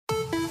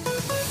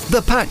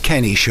The Pat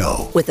Kenny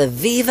Show with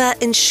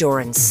Aviva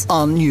Insurance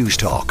on News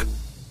Talk.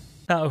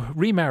 Now,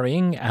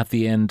 remarrying at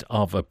the end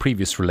of a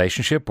previous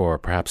relationship or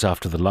perhaps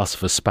after the loss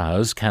of a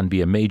spouse can be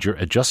a major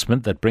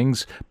adjustment that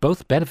brings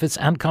both benefits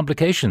and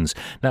complications.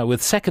 Now,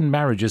 with second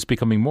marriages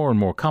becoming more and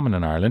more common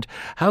in Ireland,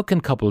 how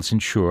can couples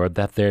ensure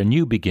that their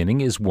new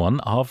beginning is one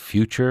of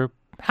future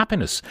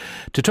happiness?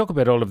 To talk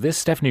about all of this,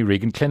 Stephanie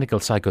Regan, Clinical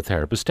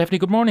Psychotherapist. Stephanie,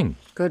 good morning.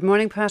 Good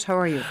morning, Pat. How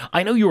are you?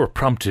 I know you were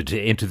prompted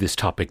into this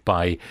topic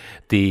by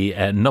the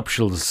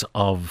nuptials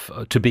of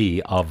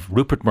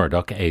Rupert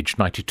Murdoch, aged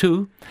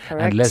 92,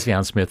 Correct. and Leslie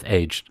Ann Smith,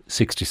 aged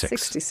 66.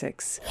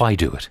 66. Why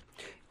do it?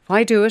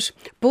 Why do it?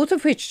 Both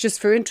of which, just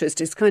for interest,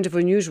 is kind of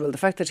unusual. The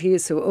fact that he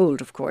is so old,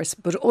 of course,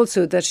 but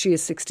also that she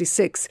is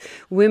 66.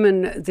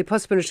 The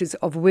possibilities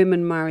of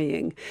women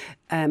marrying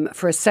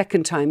for a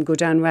second time go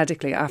down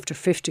radically after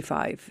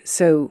 55.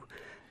 So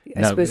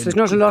I suppose there's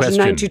not a lot of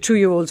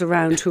 92-year-olds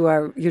around who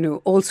are,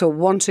 also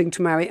wanting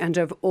to marry and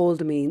have all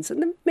the means.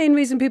 And the main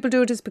reason people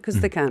do it is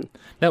because they can.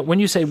 Now, when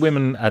you say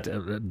women at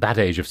that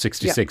age of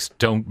 66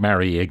 don't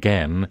marry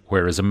again,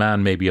 whereas a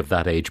man maybe of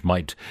that age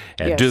might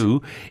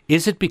do,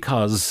 is it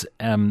because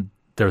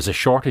there's a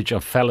shortage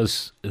of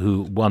fellas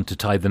who want to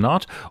tie the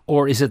knot?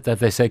 Or is it that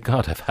they say,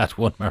 God, I've had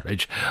one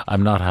marriage,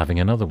 I'm not having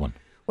another one?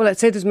 Well, I'd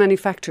say there's many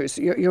factors.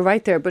 You're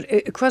right there. But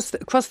across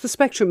the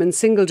spectrum in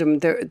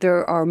singledom,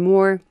 there are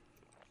more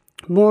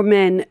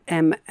men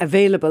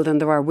available than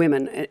there are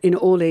women in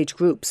all age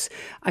groups.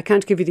 I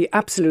can't give you the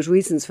absolute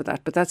reasons for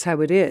that, but that's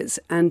how it is.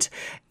 And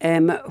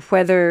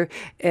whether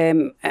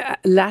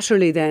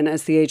laterally then,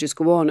 as the ages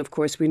go on, of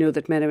course, we know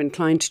that men are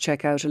inclined to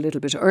check out a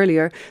little bit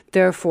earlier.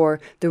 Therefore,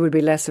 there will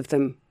be less of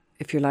them,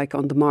 if you like,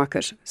 on the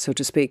market, so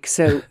to speak.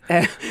 So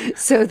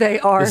they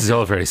are... This is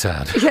all very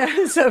sad.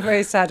 Yeah, so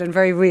very sad and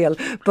very real.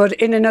 But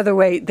in another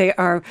way, they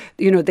are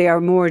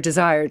more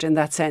desired in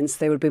that sense.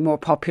 They will be more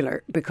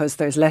popular because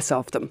there's less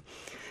of them.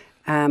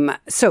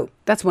 So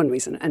that's one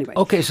reason, anyway.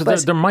 Okay, so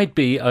there might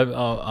be,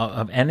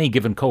 of any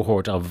given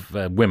cohort of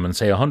women,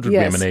 say 100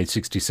 women aged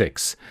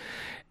 66,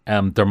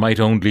 there might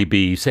only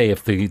be, say,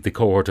 if the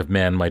cohort of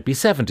men might be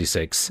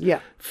 76,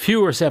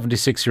 fewer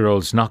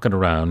 76-year-olds knocking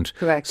around.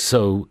 Correct.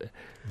 So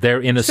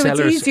they're in a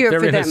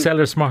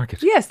seller's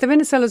market. Yes, they're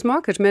in a seller's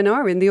market. Men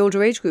are in the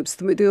older age groups,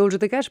 the older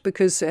they get,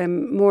 because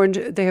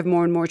they have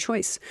more and more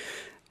choice.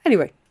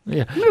 Anyway.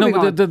 Yeah. No,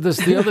 but there's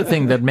the other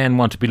thing that men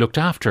want to be looked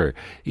after,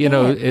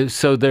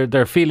 so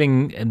they're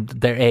feeling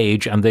their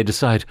age and they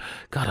decide,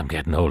 God, I'm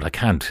getting old. I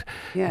can't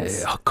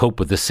cope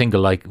with this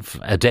single life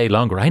a day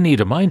longer. I need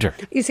a minder.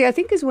 You see, I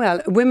think as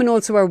well, women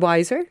also are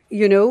wiser.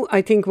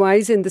 I think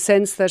wise in the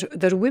sense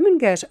that women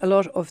get a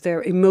lot of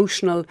their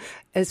emotional,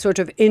 sort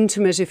of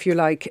intimate, if you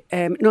like,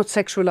 not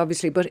sexual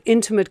obviously, but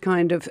intimate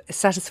kind of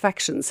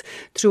satisfactions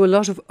through a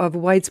lot of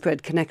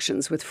widespread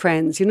connections with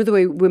friends. You know the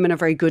way women are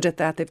very good at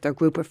that. They've their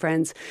group of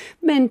friends.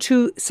 Men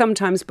too,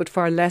 sometimes, but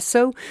far less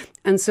so.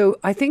 And so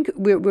I think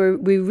we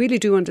really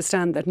do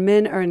understand that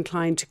men are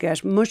inclined to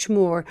get much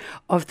more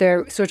of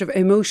their sort of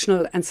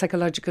emotional and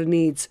psychological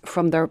needs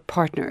from their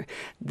partner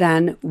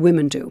than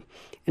women do.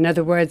 In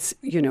other words,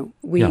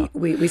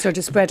 we sort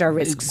of spread our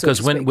risks.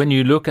 Because when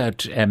you look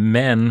at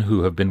men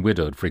who have been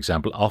widowed, for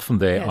example, often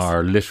they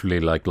are literally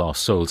like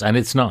lost souls. And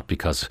it's not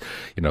because,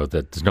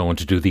 that there's no one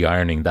to do the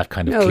ironing, that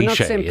kind of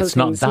cliche. It's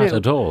not that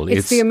at all.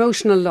 It's the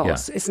emotional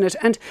loss, isn't it?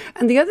 And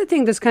the other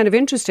thing that's kind of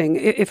interesting,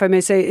 if I may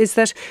say, is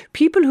that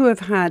people who have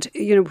had,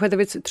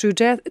 whether it's through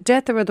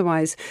death or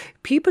otherwise,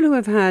 people who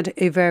have had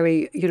a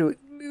very,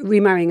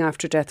 remarrying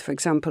after death, for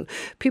example,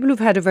 people who've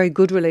had a very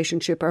good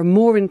relationship are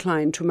more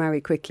inclined to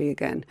marry quickly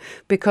again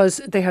because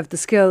they have the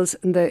skills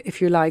and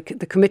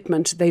the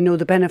commitment, they know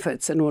the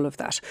benefits and all of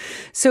that.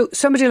 So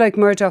somebody like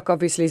Murdoch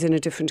obviously is in a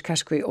different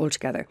category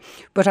altogether.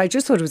 But I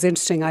just thought it was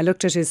interesting. I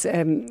looked at his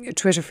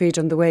Twitter feed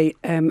on the way,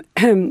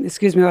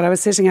 excuse me, while I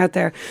was sitting out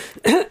there,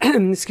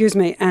 excuse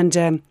me,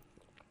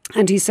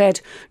 and he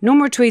said, no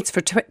more tweets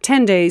for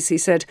 10 days. He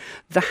said,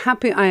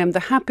 I am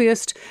the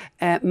happiest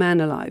man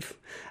alive.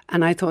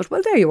 And I thought,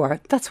 well, there you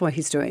are. That's why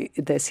he's doing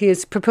this. He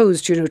has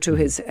proposed, to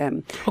his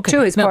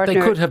partner.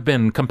 They could have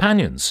been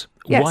companions.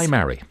 Yes. Why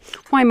marry?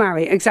 Why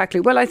marry? Exactly.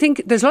 Well, I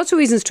think there's lots of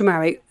reasons to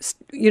marry.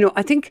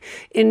 I think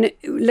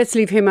let's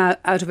leave him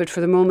out of it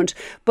for the moment.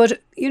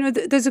 But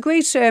there's a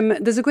great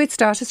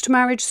status to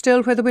marriage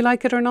still, whether we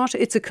like it or not.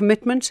 It's a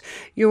commitment.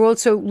 You're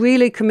also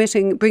really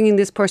committing, bringing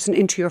this person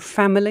into your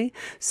family.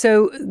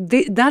 So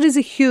that is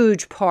a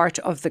huge part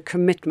of the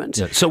commitment.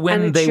 Yeah. So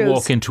when they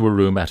walk into a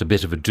room at a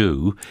bit of a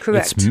do,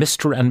 correct, it's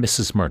Mr. and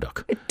Mrs.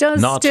 Murdoch. It does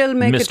still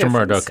make a difference. Mr.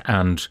 Murdoch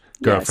and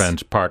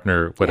girlfriend,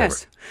 partner, whatever.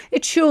 Yes.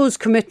 It shows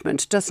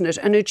commitment, doesn't it?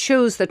 And it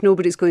shows that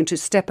nobody's going to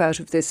step out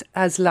of this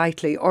as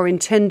lightly or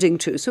intending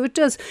to. So it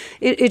does.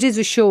 It is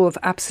a show of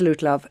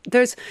absolute love.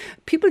 There's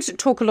people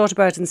talk a lot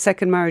about in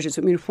second marriages.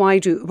 I mean, why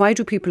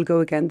do people go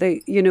again?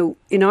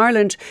 In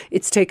Ireland,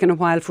 it's taken a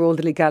while for all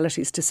the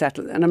legalities to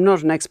settle. And I'm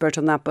not an expert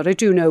on that, but I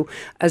do know,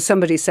 as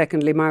somebody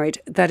secondly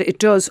married, that it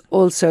does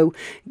also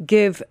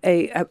give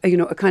a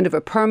kind of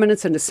a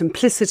permanence and a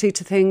simplicity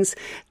to things,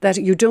 that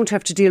you don't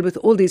have to deal with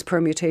all these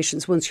permutations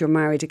relations, once you're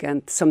married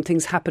again, some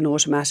things happen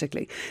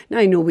automatically. Now,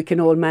 I know we can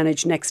all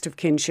manage next of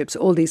kinships,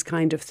 all these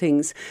kind of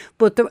things,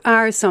 but there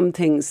are some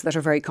things that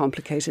are very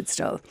complicated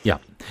still. Yeah.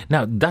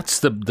 Now, that's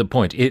the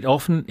point. It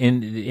often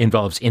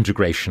involves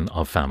integration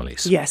of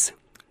families. Yes.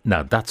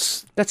 Now,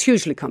 that's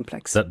hugely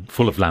complex.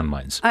 Full of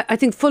landmines. I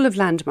think full of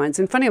landmines.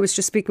 And funny, I was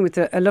just speaking with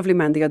a lovely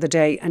man the other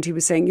day, and he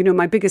was saying,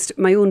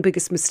 my own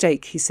biggest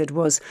mistake, he said,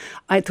 was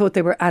I thought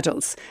they were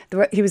adults.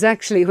 He was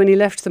actually, when he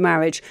left the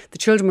marriage, the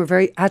children were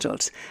very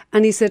adult.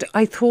 And he said,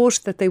 I thought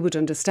that they would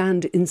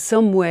understand in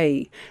some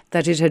way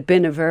that it had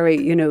been a very,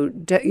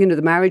 the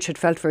marriage had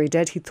felt very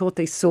dead. He thought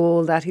they saw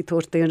all that. He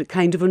thought they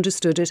kind of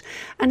understood it.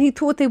 And he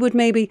thought they would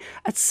maybe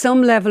at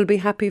some level be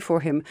happy for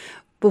him.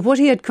 But what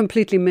he had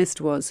completely missed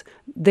was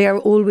they are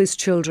always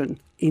children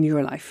in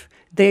your life.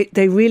 They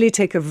really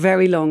take a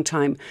very long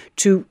time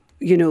to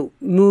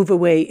move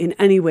away in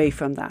any way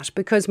from that,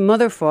 because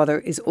mother, father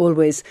is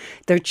always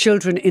their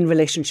children in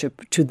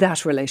relationship to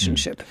that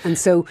relationship. And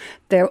so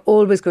they're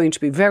always going to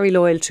be very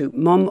loyal to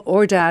mum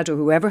or dad or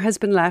whoever has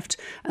been left,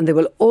 and they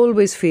will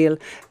always feel,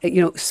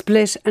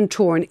 split and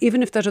torn,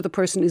 even if that other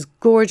person is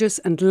gorgeous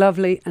and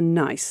lovely and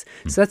nice.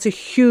 So that's a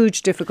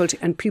huge difficulty,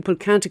 and people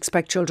can't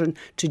expect children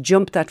to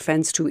jump that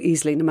fence too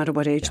easily, no matter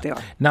what age they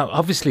are. Now,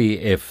 obviously,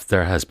 if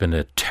there has been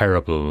a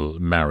terrible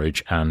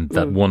marriage and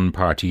that one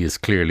party is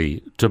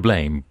clearly to blame,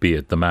 be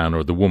it the man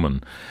or the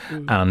woman,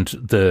 and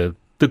the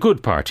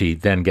good party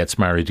then gets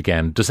married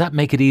again, does that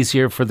make it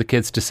easier for the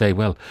kids to say,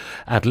 well,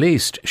 at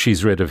least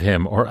she's rid of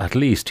him, or at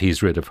least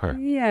he's rid of her?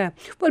 Yeah.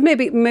 Well,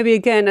 maybe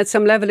again, at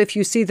some level, if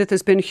you see that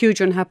there's been huge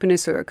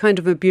unhappiness or a kind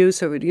of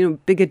abuse or,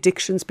 big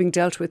addictions being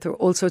dealt with or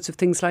all sorts of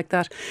things like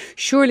that,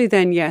 surely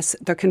then, yes,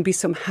 there can be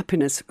some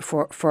happiness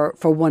for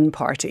one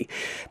party.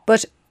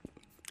 But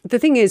the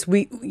thing is,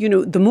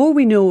 the more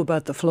we know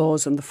about the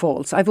flaws and the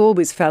faults, I've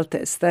always felt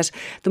this, that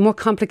the more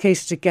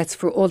complicated it gets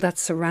for all that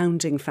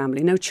surrounding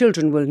family. Now,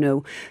 children will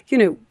know,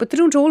 but they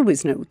don't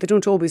always know. They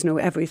don't always know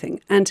everything.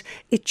 And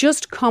it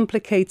just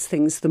complicates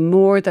things the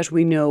more that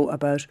we know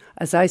about,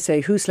 as I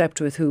say, who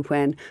slept with who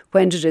when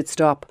did it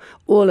stop,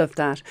 all of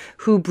that,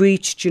 who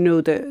breached,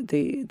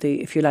 the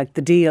if you like,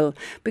 the deal.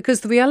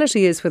 Because the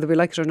reality is, whether we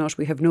like it or not,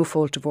 we have no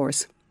fault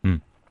divorce.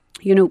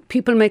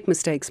 People make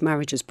mistakes,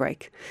 marriages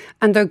break,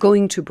 and they're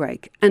going to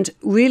break. And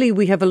really,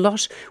 we have a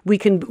lot, we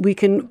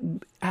can,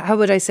 how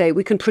would I say,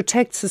 we can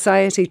protect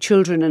society,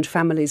 children and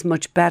families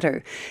much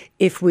better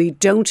if we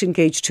don't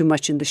engage too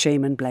much in the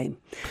shame and blame,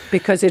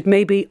 because it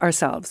may be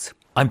ourselves.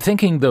 I'm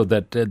thinking, though,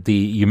 that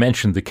you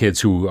mentioned the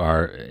kids who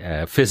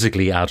are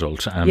physically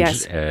adult and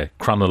yes.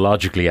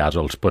 Chronologically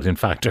adult, but in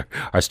fact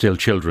are still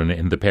children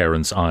in the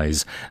parents'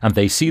 eyes, and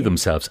they see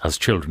themselves as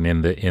children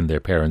in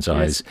their parents'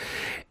 eyes.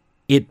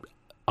 It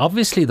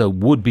obviously, though,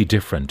 would be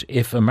different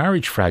if a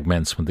marriage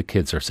fragments when the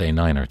kids are, say,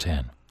 9 or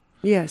 10.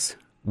 Yes.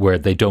 Where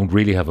they don't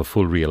really have a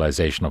full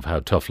realisation of how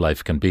tough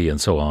life can be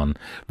and so on,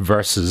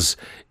 versus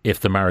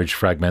if the marriage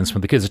fragments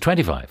when the kids are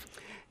 25.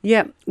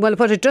 Yeah, well,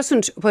 it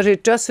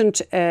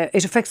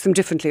affects them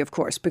differently, of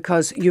course,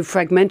 because you've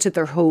fragmented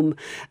their home,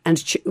 and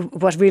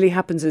what really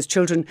happens is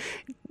children,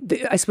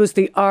 I suppose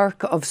the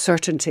arc of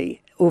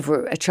certainty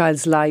over a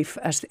child's life,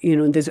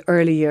 in these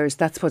early years,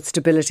 that's what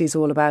stability is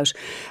all about,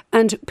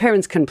 and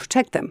parents can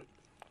protect them.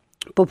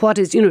 But what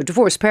is,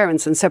 divorced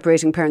parents and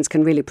separating parents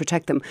can really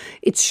protect them.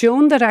 It's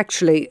shown that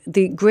actually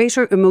the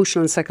greater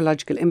emotional and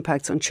psychological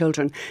impacts on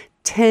children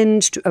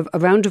tend to,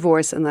 around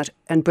divorce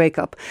and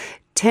breakup,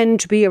 tend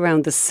to be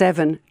around the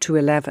 7 to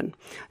 11.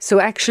 So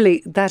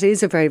actually that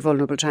is a very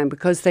vulnerable time,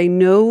 because they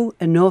know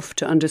enough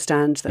to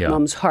understand that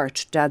mum's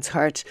hurt, dad's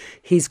hurt,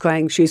 he's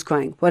crying, she's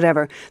crying,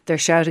 whatever. They're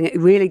shouting,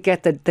 they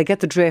get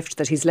the drift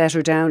that he's let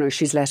her down or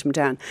she's let him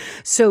down.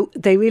 So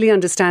they really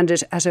understand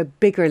it at a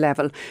bigger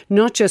level,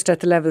 not just at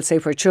the level, say,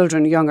 for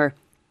children younger,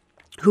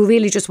 who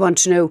really just want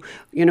to know,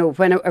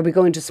 when are we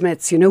going to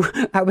Smith's?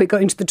 Are we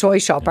going to the toy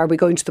shop? Are we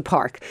going to the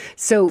park?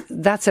 So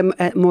that's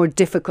a more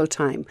difficult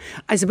time.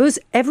 I suppose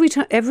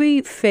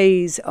every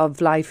phase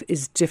of life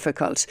is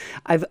difficult.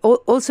 I've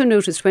also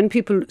noticed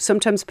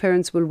sometimes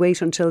parents will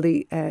wait until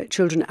the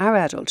children are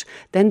adult,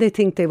 then they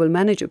think they will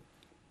manage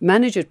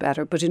it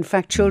better. But in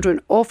fact, children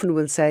often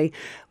will say,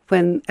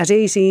 when at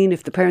 18,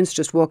 if the parents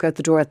just walk out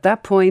the door at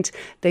that point,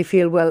 they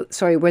feel, well,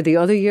 sorry, were the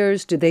other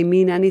years, did they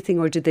mean anything,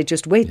 or did they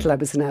just wait till I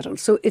was an adult?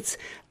 So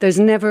there's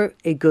never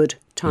a good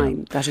time.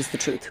 Yeah. That is the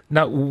truth.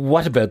 Now,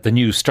 what about the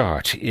new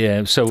start?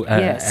 A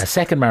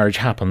second marriage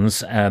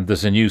happens and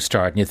there's a new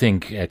start, and you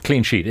think,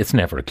 clean sheet. It's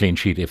never a clean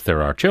sheet if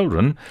there are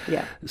children.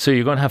 Yeah. So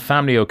you're going to have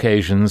family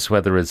occasions,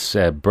 whether it's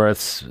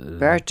births,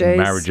 birthdays,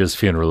 marriages,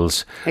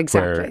 funerals.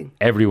 Exactly. Where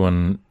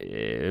everyone,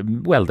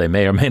 they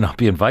may or may not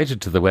be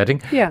invited to the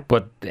wedding,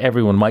 but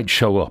everyone might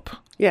show up.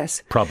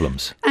 Yes.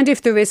 Problems. And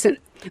if there isn't,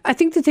 I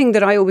think the thing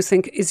that I always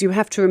think is you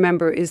have to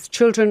remember is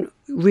children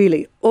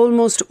really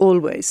almost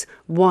always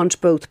want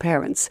both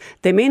parents.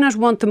 They may not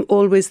want them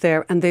always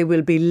there, and they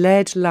will be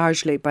led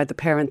largely by the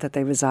parent that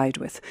they reside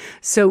with.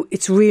 So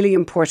it's really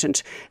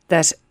important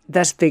that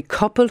that the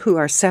couple who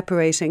are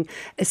separating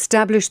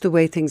establish the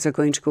way things are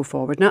going to go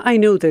forward. Now, I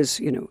know there's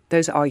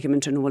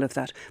argument and all of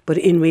that, but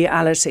in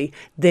reality,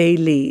 they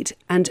lead.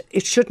 And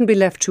it shouldn't be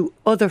left to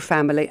other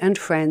family and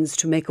friends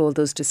to make all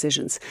those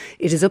decisions.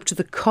 It is up to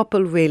the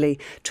couple, really,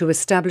 to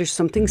establish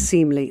something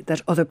seemly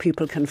that other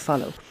people can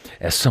follow.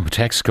 Some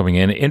text coming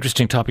in.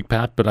 Interesting topic,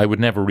 Pat, but I would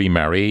never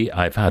remarry.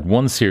 I've had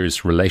one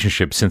serious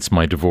relationship since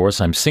my divorce.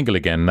 I'm single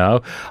again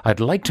now. I'd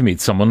like to meet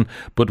someone,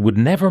 but would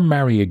never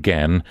marry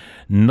again.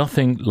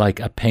 Nothing like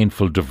a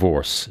painful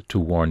divorce to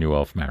warn you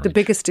of marriage. The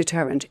biggest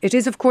deterrent. It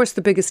is, of course,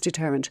 the biggest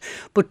deterrent.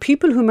 But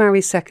people who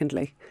marry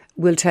secondly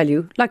will tell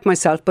you, like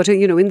myself, but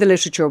in the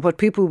literature, what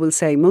people will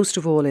say most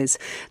of all is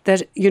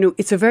that,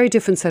 it's a very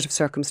different set of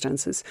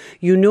circumstances.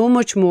 You know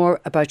much more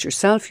about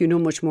yourself, you know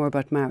much more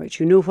about marriage.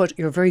 You know what,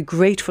 you're very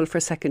grateful for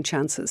second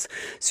chances.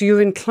 So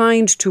you're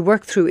inclined to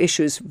work through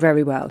issues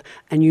very well,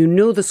 and you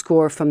know the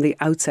score from the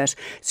outset.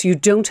 So you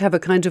don't have a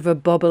kind of a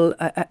bubble,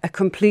 a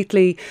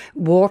completely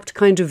warped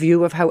kind of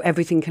view of how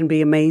everything can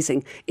be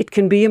amazing. It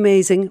can be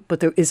amazing,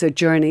 but there is a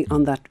journey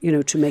on that,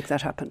 to make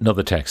that happen.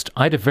 Another text.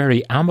 I had a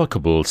very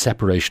amicable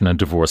separation and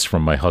divorce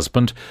from my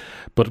husband,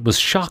 but was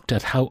shocked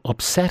at how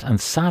upset and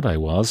sad I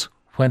was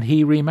when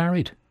he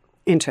remarried.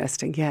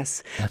 Interesting,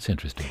 yes. That's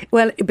interesting.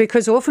 Well,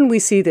 because often we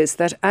see this,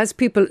 that as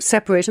people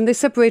separate, and they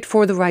separate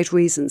for the right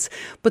reasons,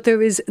 but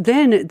there is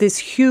then this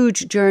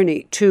huge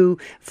journey to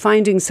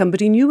finding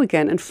somebody new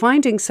again, and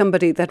finding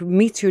somebody that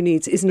meets your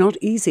needs is not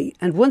easy.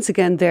 And once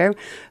again,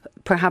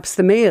 perhaps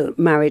the male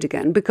married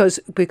again because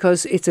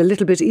it's a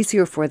little bit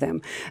easier for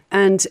them.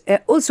 And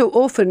also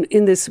often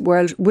in this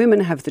world,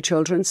 women have the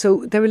children,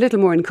 so they're a little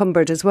more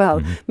encumbered as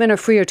well. Mm-hmm. Men are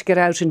freer to get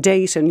out and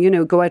date and,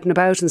 go out and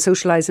about and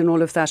socialise and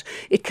all of that.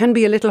 It can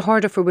be a little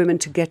harder for women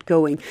to get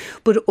going.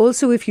 But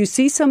also if you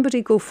see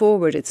somebody go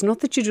forward, it's not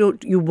that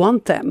you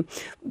want them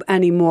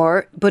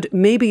anymore, but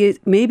maybe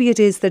it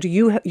is that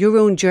your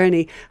own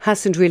journey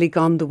hasn't really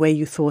gone the way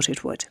you thought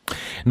it would.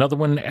 Another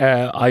one,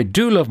 I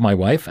do love my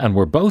wife and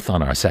we're both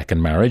on our second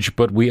marriage,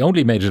 but we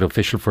only made it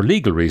official for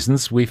legal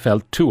reasons. We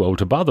felt too old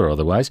to bother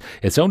otherwise.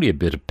 It's only a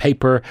bit of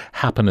paper.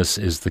 Happiness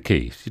is the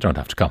key. You don't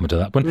have to comment on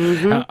that one.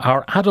 Mm-hmm.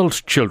 Our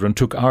adult children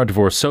took our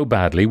divorce so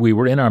badly. We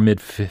were in our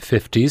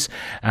mid-50s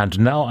and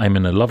now I'm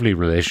in a lovely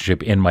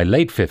relationship in my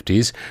late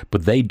 50s,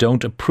 but they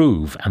don't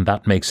approve and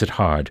that makes it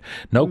hard.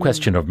 No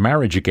question of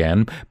marriage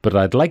again, but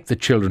I'd like the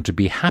children to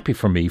be happy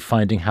for me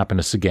finding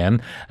happiness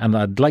again, and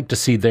I'd like to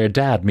see their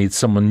dad meet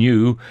someone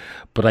new,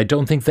 but I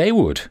don't think they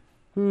would.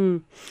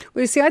 Well,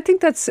 you see, I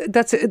think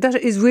that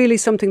is really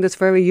something that's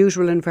very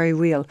usual and very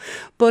real.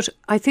 But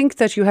I think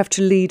that you have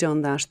to lead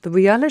on that. The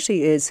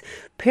reality is,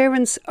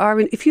 parents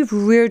if you've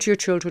reared your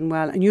children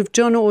well and you've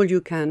done all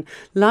you can,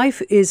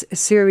 life is a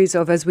series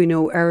of, as we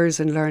know, errors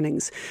and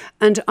learnings.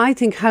 And I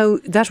think how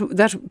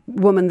that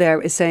woman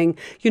there is saying,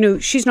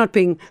 she's not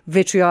being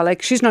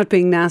vitriolic, she's not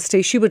being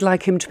nasty, she would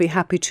like him to be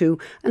happy too.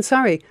 And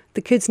sorry,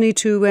 the kids need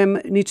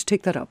to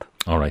take that up.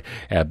 All right.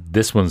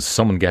 This one's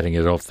someone getting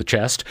it off the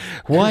chest.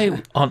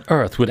 Why on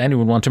earth would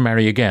anyone want to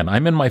marry again?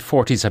 I'm in my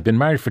 40s. I've been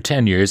married for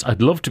 10 years.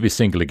 I'd love to be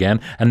single again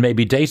and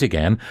maybe date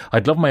again.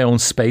 I'd love my own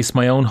space,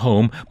 my own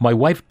home. My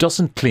wife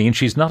doesn't clean.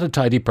 She's not a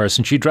tidy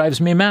person. She drives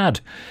me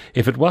mad.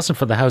 If it wasn't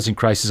for the housing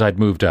crisis, I'd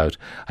moved out.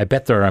 I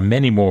bet there are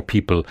many more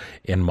people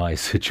in my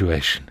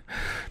situation.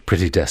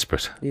 Pretty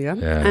desperate. Yeah.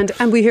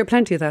 And we hear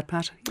plenty of that,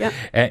 Pat.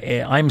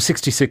 Yeah. I'm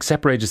 66,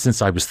 separated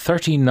since I was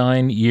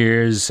 39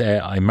 years.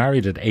 I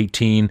married at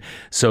 18.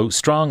 So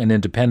strong and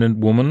independent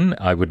woman.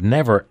 I would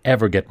never,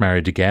 ever get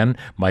married again.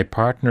 My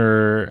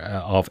partner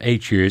of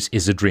 8 years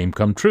is a dream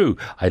come true.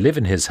 I live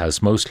in his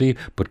house mostly,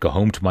 but go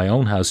home to my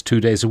own house 2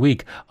 days a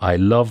week. I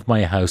love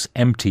my house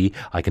empty.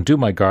 I can do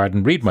my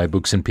garden, read my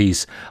books in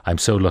peace. I'm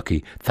so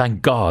lucky.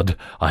 Thank God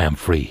I am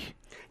free.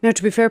 Now,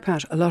 to be fair,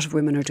 Pat, a lot of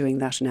women are doing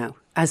that now.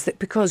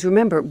 Because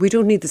remember, we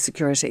don't need the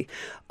security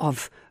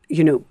of,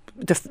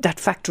 that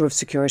factor of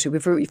security.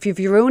 If you have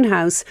your own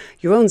house,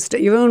 your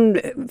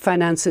own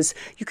finances,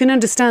 you can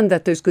understand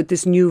that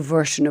this new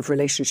version of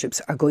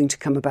relationships are going to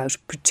come about,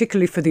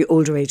 particularly for the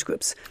older age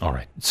groups. All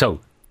right. So,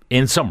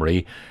 in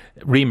summary,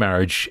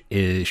 remarriage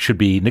should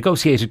be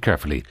negotiated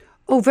carefully.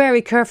 Oh,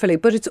 very carefully.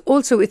 But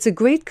it's a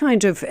great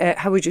kind of,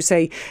 how would you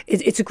say,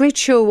 it's a great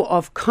show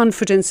of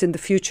confidence in the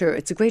future.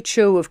 It's a great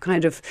show of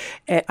kind of,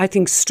 I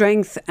think,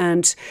 strength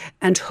and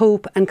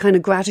hope and kind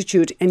of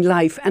gratitude in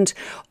life. And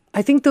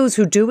I think those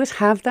who do it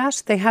have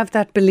that. They have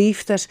that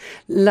belief that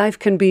life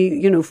can be,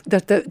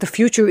 that the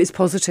future is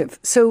positive.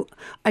 So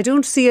I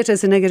don't see it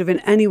as a negative in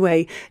any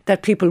way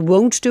that people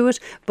won't do it,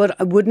 but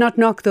I would not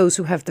knock those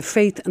who have the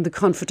faith and the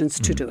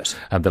confidence to do it.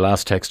 And the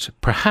last text,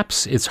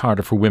 perhaps it's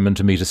harder for women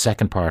to meet a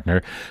second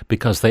partner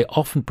because they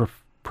often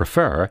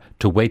prefer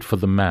to wait for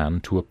the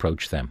man to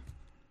approach them.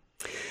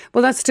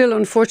 Well, that's still,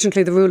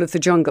 unfortunately, the rule of the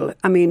jungle.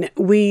 I mean,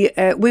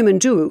 women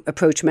do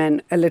approach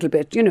men a little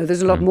bit.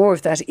 There's a lot more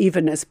of that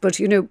evenness. But,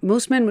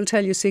 most men will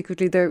tell you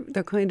secretly they're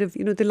kind of,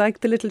 they like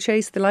the little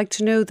chase. They like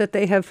to know that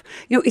they have,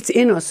 it's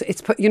in us.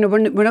 It's,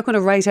 we're not going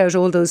to write out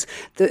all those,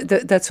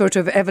 that sort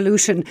of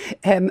evolution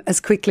as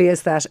quickly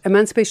as that.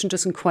 Emancipation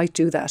doesn't quite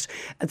do that.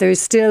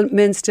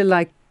 Men still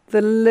like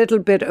the little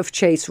bit of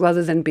chase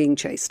rather than being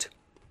chased.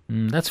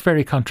 That's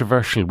very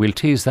controversial. We'll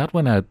tease that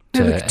one out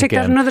take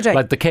again. That another day.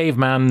 Like the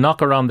caveman, knock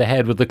her on the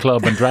head with the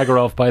club and drag her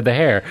off by the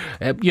hair,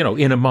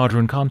 in a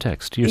modern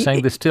context. You're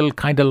saying they still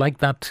kind of like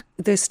that?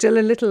 There's still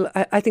a little,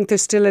 I think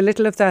there's still a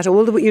little of that.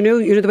 All the way,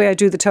 the way I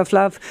do the Tough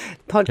Love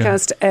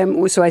podcast,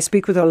 so I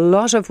speak with a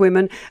lot of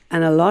women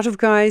and a lot of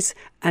guys,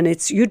 and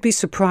you'd be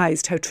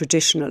surprised how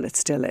traditional it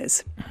still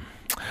is.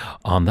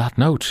 On that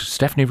note,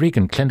 Stephanie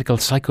Regan, clinical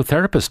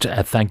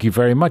psychotherapist, thank you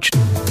very much.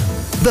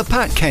 The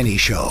Pat Kenny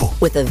Show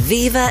with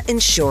Aviva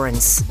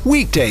Insurance.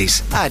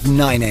 Weekdays at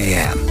 9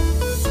 a.m.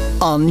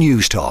 on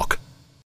News Talk.